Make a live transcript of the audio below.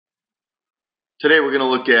Today we're going to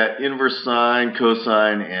look at inverse sine,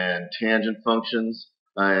 cosine, and tangent functions.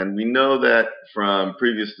 And we know that from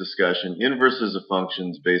previous discussion, inverses of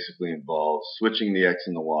functions basically involve switching the x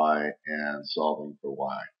and the y and solving for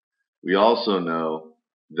y. We also know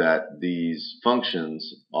that these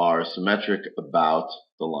functions are symmetric about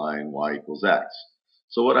the line y equals x.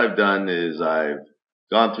 So what I've done is I've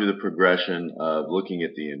gone through the progression of looking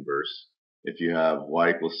at the inverse. If you have y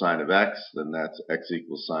equals sine of x, then that's x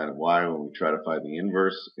equals sine of y when we try to find the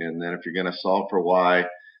inverse. And then if you're going to solve for y,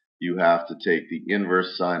 you have to take the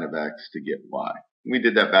inverse sine of x to get y. We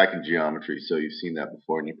did that back in geometry, so you've seen that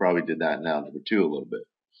before, and you probably did that in algebra 2 a little bit.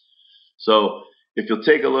 So if you'll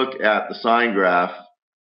take a look at the sine graph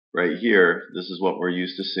right here, this is what we're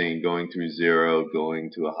used to seeing, going through 0, going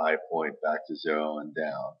to a high point, back to 0, and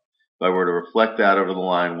down. If I were to reflect that over the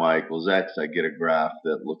line y equals x, I get a graph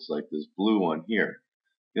that looks like this blue one here.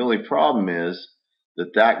 The only problem is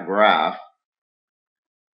that that graph,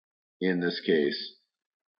 in this case,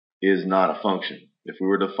 is not a function. If we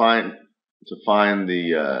were to find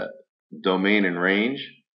the domain and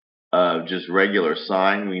range of just regular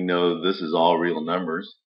sine, we know this is all real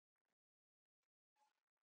numbers,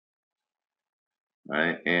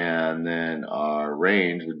 right? And then our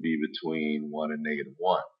range would be between 1 and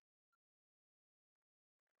 -1.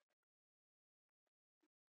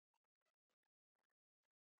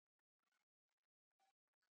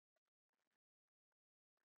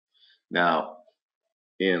 Now,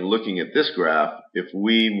 in looking at this graph, if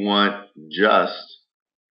we want just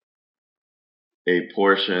a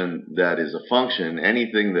portion that is a function,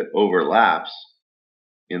 anything that overlaps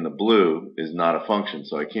in the blue is not a function,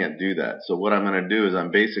 so I can't do that. So what I'm going to do is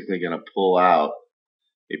I'm basically going to pull out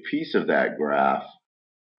a piece of that graph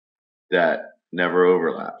that never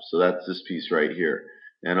overlaps. So that's this piece right here.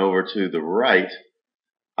 And over to the right,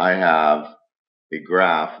 I have a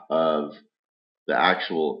graph of the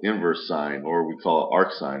actual inverse sine, or we call it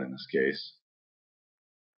arc sine in this case.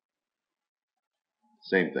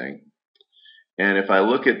 Same thing. And if I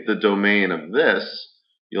look at the domain of this,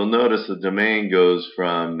 you'll notice the domain goes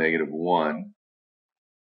from -1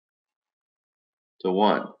 to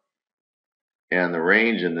 1. And the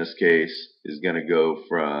range in this case is going to go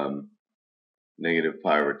from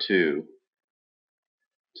 -pi/2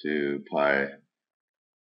 to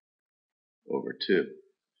pi/2.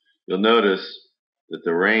 You'll notice that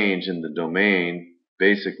the range and the domain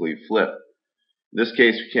basically flip. In this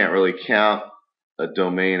case, we can't really count a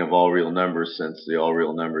domain of all real numbers, since the all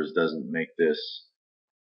real numbers doesn't make this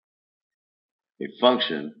a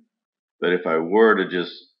function. But if I were to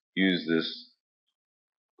just use this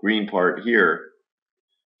green part here,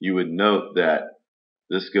 you would note that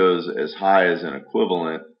this goes as high as an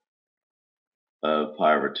equivalent of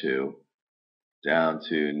pi/2 down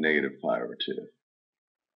to -pi/2.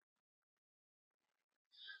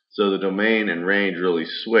 So the domain and range really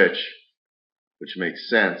switch, which makes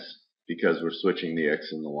sense because we're switching the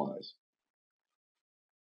x and the y's.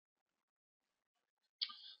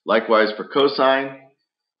 Likewise for cosine,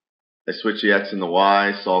 I switch the x and the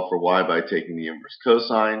y, solve for y by taking the inverse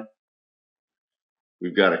cosine.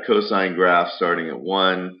 We've got a cosine graph starting at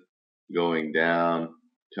 1, going down,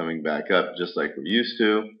 coming back up just like we're used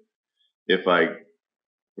to. If I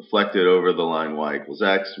reflect it over the line y equals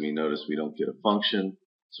x, we notice we don't get a function.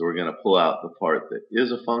 So we're going to pull out the part that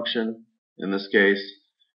is a function in this case,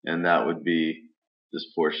 and that would be this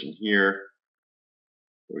portion here,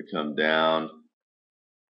 where we come down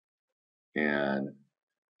and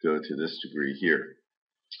go to this degree here.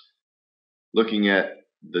 Looking at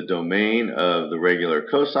the domain of the regular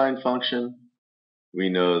cosine function, we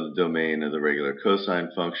know the domain of the regular cosine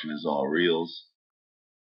function is all reals,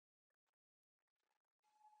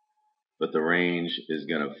 but the range is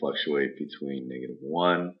going to fluctuate between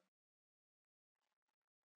 -1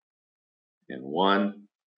 and 1.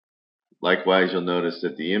 Likewise, you'll notice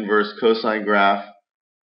that the inverse cosine graph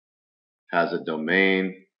has a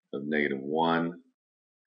domain of -1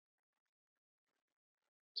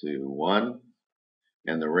 to 1,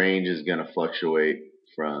 and the range is going to fluctuate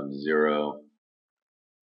from 0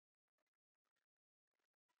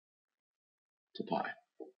 to pi.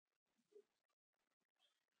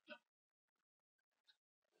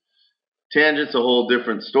 Tangent's a whole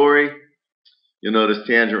different story. You'll notice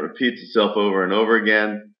tangent repeats itself over and over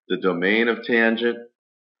again. The domain of tangent,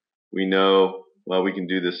 we know, well, we can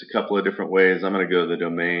do this a couple of different ways. I'm going to go to the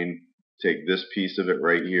domain, take this piece of it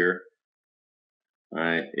right here,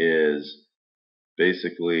 right, is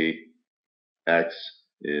basically x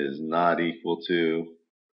is not equal to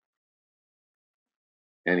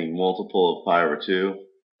any multiple of pi/2.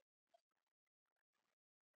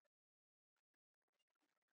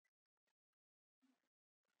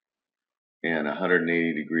 and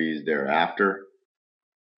 180 degrees thereafter.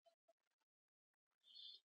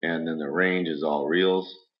 And then the range is all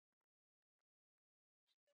reals.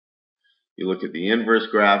 You look at the inverse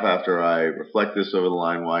graph after I reflect this over the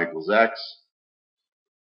line y equals x.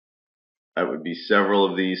 That would be several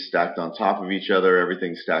of these stacked on top of each other.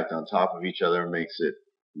 Everything stacked on top of each other makes it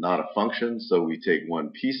not a function, so we take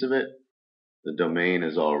one piece of it. The domain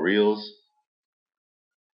is all reals.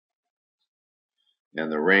 And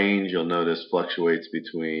the range, you'll notice, fluctuates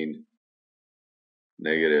between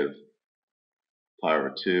negative pi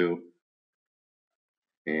over 2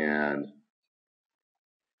 and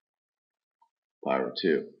pi over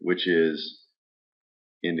 2, which is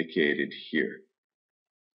indicated here.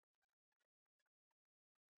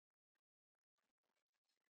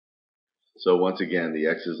 So once again, the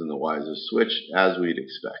x's and the y's are switched as we'd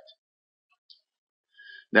expect.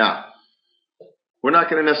 Now, we're not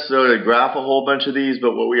going to necessarily graph a whole bunch of these,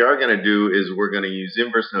 but what we are going to do is we're going to use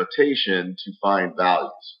inverse notation to find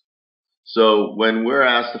values. So when we're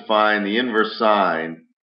asked to find the inverse sine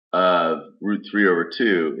of root 3 over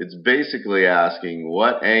 2, it's basically asking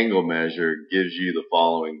what angle measure gives you the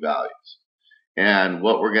following values. And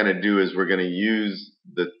what we're going to do is we're going to use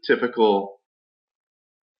the typical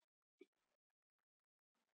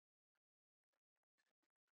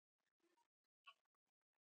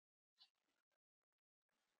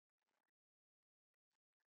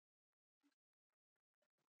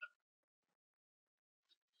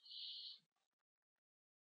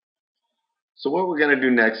So what we're going to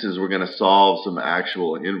do next is we're going to solve some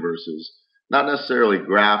actual inverses. Not necessarily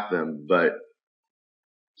graph them, but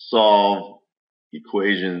solve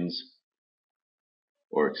equations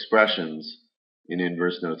or expressions in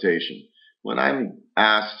inverse notation. When I'm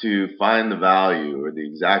asked to find the value or the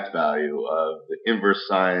exact value of the inverse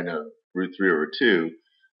sine of root 3 over 2,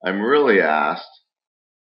 I'm really asked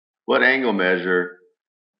what angle measure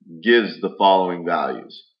gives the following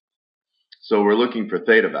values. So we're looking for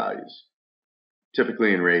theta values,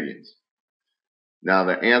 typically in radians. Now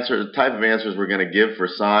the type of answers we're going to give for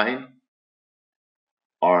sine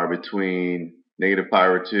are between negative pi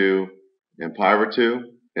over 2 and pi over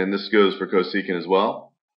 2, and this goes for cosecant as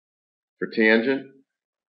well. For tangent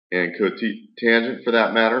and cotangent for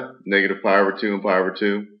that matter, negative pi over 2 and pi over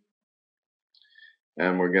 2.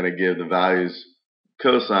 And we're going to give the values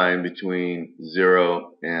cosine between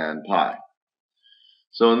 0 and pi.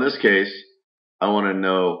 So in this case, I want to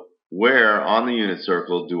know where on the unit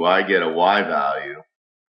circle do I get a y value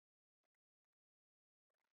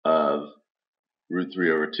of root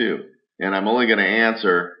 3 over 2. And I'm only going to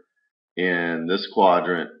answer in this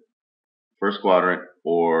quadrant, first quadrant,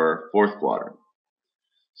 or fourth quadrant.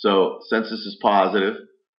 So since this is positive,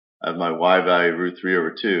 I have my y value of root 3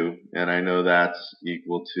 over 2, and I know that's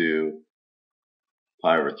equal to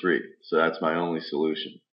pi over 3. So that's my only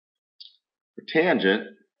solution. For tangent,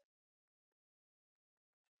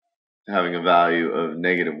 having a value of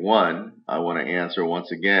negative 1, I want to answer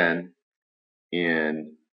once again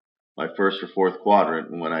in my first or fourth quadrant.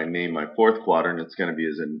 And when I name my fourth quadrant, it's going to be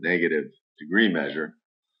as a negative degree measure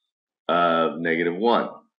of negative 1.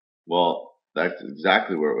 Well, that's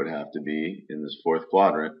exactly where it would have to be in this fourth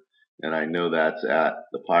quadrant. And I know that's at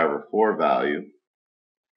the pi over 4 value.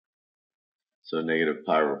 So negative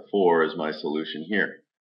pi over 4 is my solution here.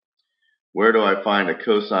 Where do I find a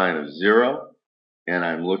cosine of 0? And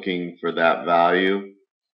I'm looking for that value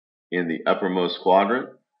in the uppermost quadrant,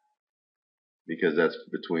 because that's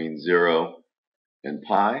between 0 and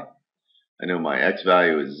pi. I know my x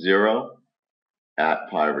value is 0 at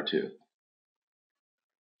pi over 2.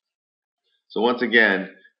 So once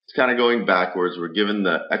again, it's kind of going backwards. We're given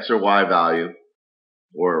the x or y value,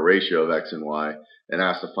 or a ratio of x and y, and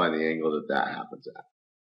asked to find the angle that that happens at.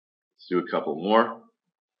 Let's do a couple more.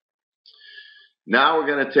 Now we're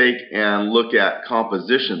going to take and look at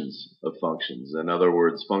compositions of functions. In other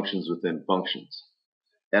words, functions within functions.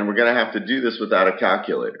 And we're going to have to do this without a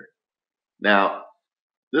calculator. Now,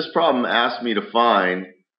 this problem asked me to find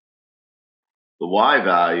the y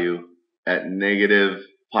value at negative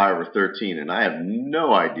pi over 13, and I have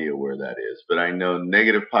no idea where that is, but I know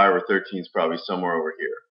negative pi over 13 is probably somewhere over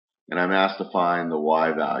here, and I'm asked to find the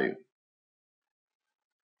y value.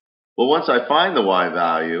 Well, once I find the y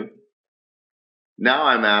value, now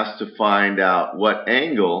I'm asked to find out what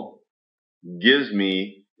angle gives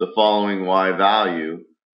me the following y value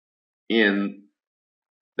in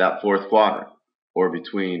that fourth quadrant, or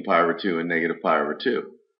between pi over 2 and negative pi over 2.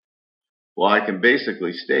 Well, I can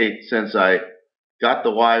basically state, since I got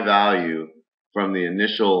the y value from the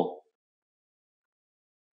initial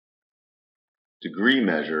degree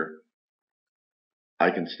measure,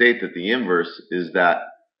 I can state that the inverse is that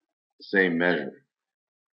the same measure.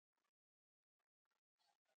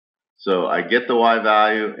 So I get the y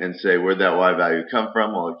value and say, where'd that y value come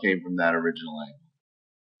from? Well, it came from that original angle.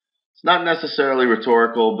 It's not necessarily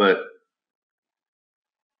rhetorical, but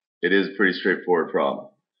it is a pretty straightforward problem.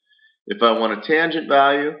 If I want a tangent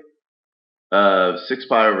value of 6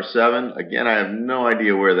 pi over 7, again, I have no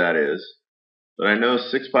idea where that is, but I know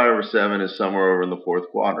 6 pi over 7 is somewhere over in the fourth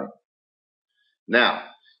quadrant. Now,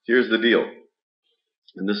 here's the deal,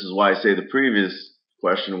 and this is why I say the previous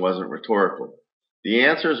question wasn't rhetorical. The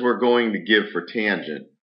answers we're going to give for tangent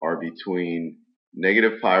are between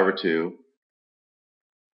negative pi over 2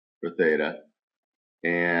 for theta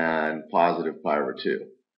and positive pi over 2.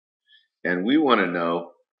 And we want to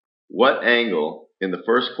know what angle in the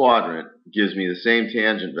first quadrant gives me the same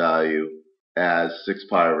tangent value as 6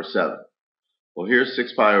 pi over 7. Well, here's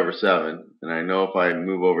 6 pi over 7, and I know if I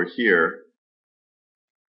move over here,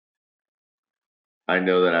 I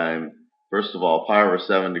know that I'm, first of all, pi over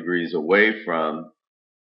 7 degrees away from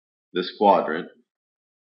this quadrant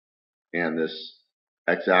and this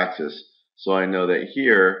x-axis, so I know that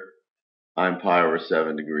here I'm pi over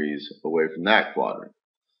 7 degrees away from that quadrant.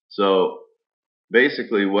 So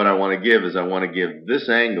basically what I want to give is I want to give this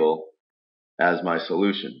angle as my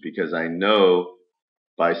solution, because I know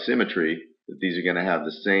by symmetry that these are going to have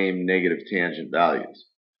the same negative tangent values.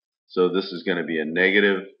 So this is going to be a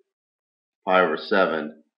negative pi over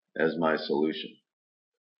 7 as my solution.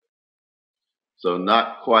 So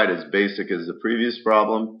not quite as basic as the previous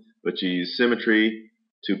problem, but you use symmetry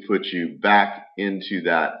to put you back into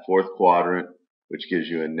that fourth quadrant, which gives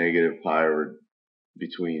you a negative pi over,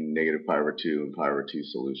 between negative pi over 2 and pi over 2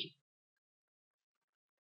 solution.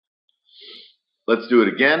 Let's do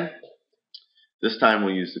it again. This time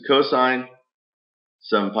we'll use the cosine.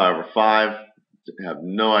 7 pi over 5. I have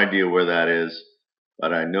no idea where that is,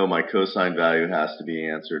 but I know my cosine value has to be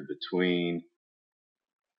answered between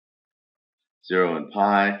 0 and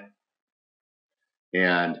pi.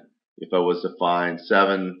 And if I was to find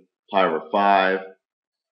 7 pi over 5,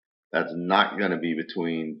 that's not going to be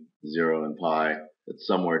between 0 and pi. It's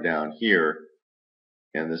somewhere down here.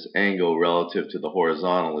 And this angle relative to the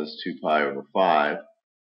horizontal is 2 pi over 5.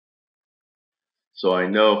 So I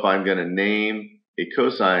know if I'm going to name a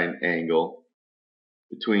cosine angle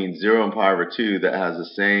between 0 and pi over 2 that has the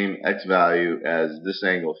same x value as this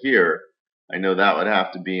angle here, I know that would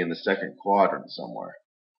have to be in the second quadrant somewhere.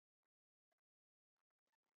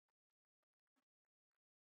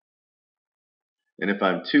 And if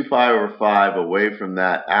I'm 2 pi over 5 away from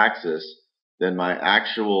that axis, then my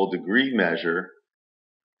actual degree measure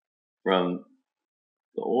from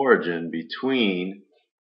the origin between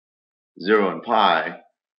 0 and pi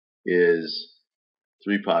is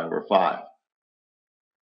 3 pi over 5.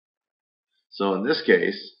 So in this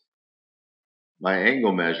case, my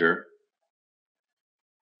angle measure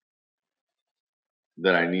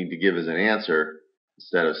that I need to give as an answer,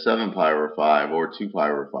 instead of 7 pi over 5 or 2 pi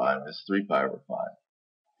over 5, is 3 pi over 5,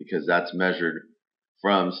 because that's measured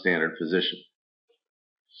from standard position.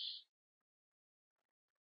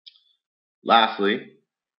 Lastly,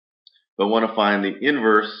 if I want to find the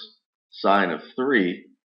inverse sine of 3,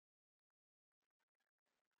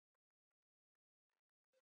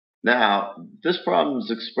 now this problem is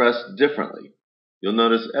expressed differently. You'll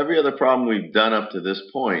notice every other problem we've done up to this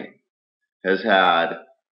point has had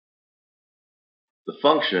the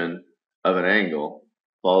function of an angle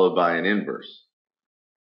followed by an inverse.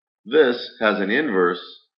 This has an inverse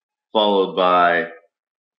followed by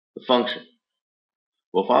the function.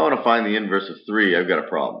 Well, if I want to find the inverse of 3, I've got a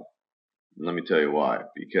problem. And let me tell you why.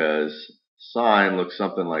 Because sine looks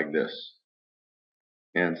something like this.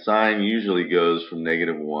 And sine usually goes from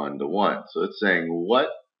 -1 to 1. So it's saying what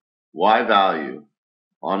y value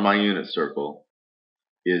on my unit circle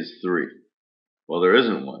is 3. Well, there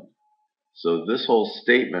isn't one. So this whole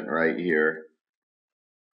statement right here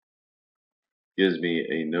gives me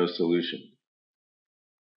a no solution.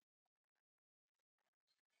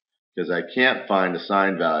 Because I can't find a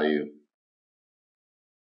sine value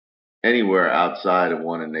anywhere outside of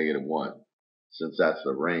 1 and -1, since that's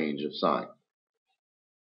the range of sine.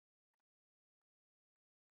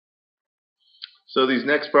 So these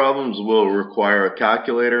next problems will require a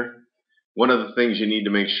calculator. One of the things you need to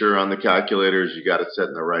make sure on the calculator is you got it set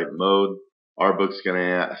in the right mode. Our book's going to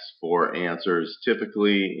ask for answers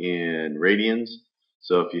typically in radians.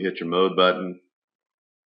 So if you hit your mode button, you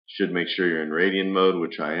should make sure you're in radian mode,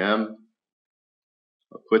 which I am.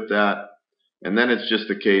 I'll quit that. And then it's just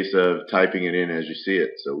a case of typing it in as you see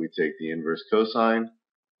it. So we take the inverse cosine,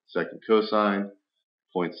 second cosine,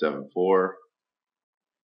 0.74.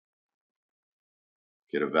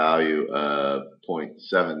 get a value of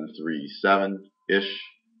 0.737-ish.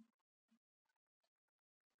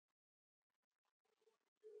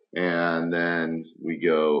 And then we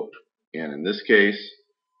go, and in this case,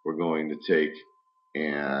 we're going to take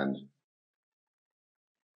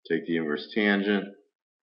the inverse tangent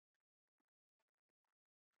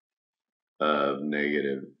of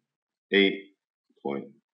negative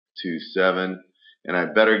 8.27. And I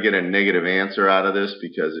better get a negative answer out of this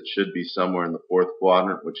because it should be somewhere in the fourth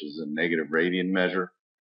quadrant, which is a negative radian measure.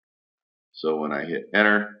 So when I hit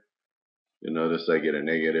enter, you'll notice I get a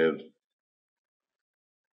negative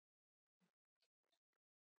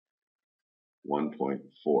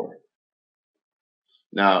 1.4.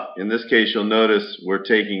 Now, in this case, you'll notice we're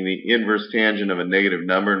taking the inverse tangent of a negative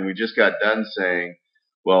number, and we just got done saying,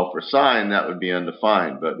 well, for sine, that would be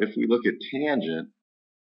undefined. But if we look at tangent,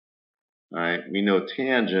 all right, we know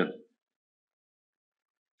tangent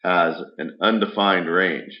has an undefined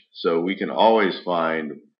range. So we can always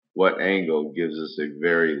find what angle gives us a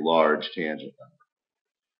very large tangent number.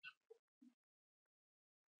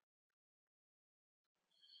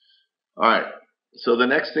 All right, so the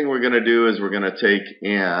next thing we're going to do is we're going to take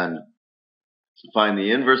and find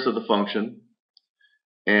the inverse of the function,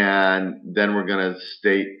 and then we're going to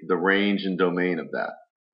state the range and domain of that.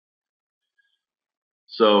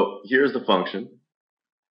 So here's the function,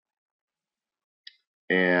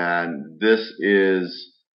 and this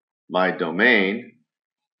is my domain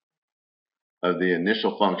of the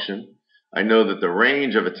initial function. I know that the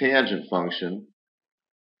range of a tangent function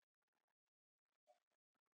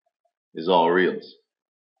is all reals.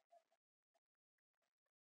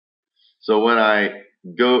 So when I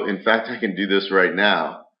go, in fact, I can do this right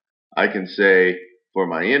now. I can say for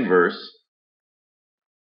my inverse,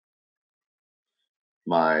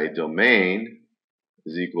 my domain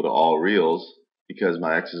is equal to all reals because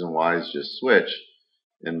my x's and y's just switch,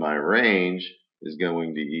 and my range is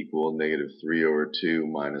going to equal negative 3 over 2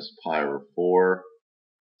 minus pi over 4.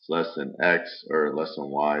 It's less than x, or less than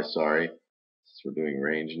y, sorry. Since we're doing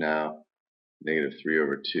range now. Negative 3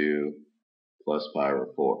 over 2 plus pi over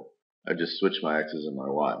 4. I just switched my x's and my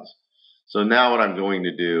y's. So now what I'm going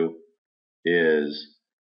to do is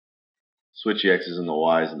switch the x's and the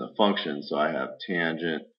y's in the function. So I have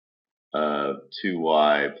tangent of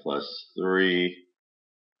 2y plus 3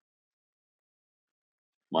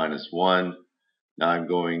 minus 1. Now I'm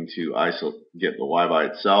going to get the y by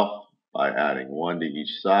itself by adding 1 to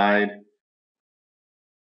each side.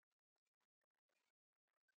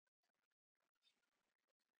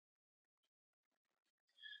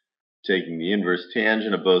 Taking the inverse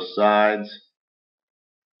tangent of both sides.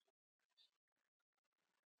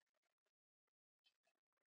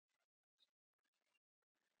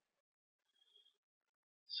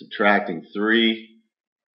 Subtracting 3.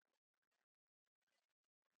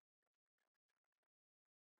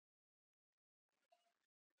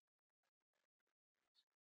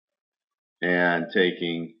 And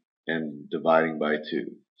taking and dividing by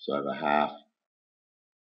 2. So I have a half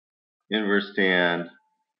inverse tan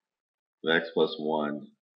of x plus 1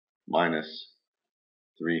 minus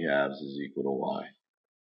 3 halves is equal to y.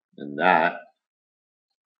 And that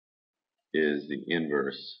is the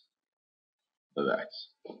inverse of x.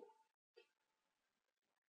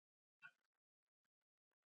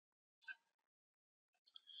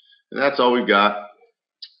 And that's all we've got.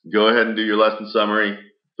 Go ahead and do your lesson summary,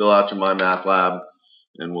 fill out your My Math Lab,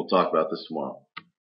 and we'll talk about this tomorrow.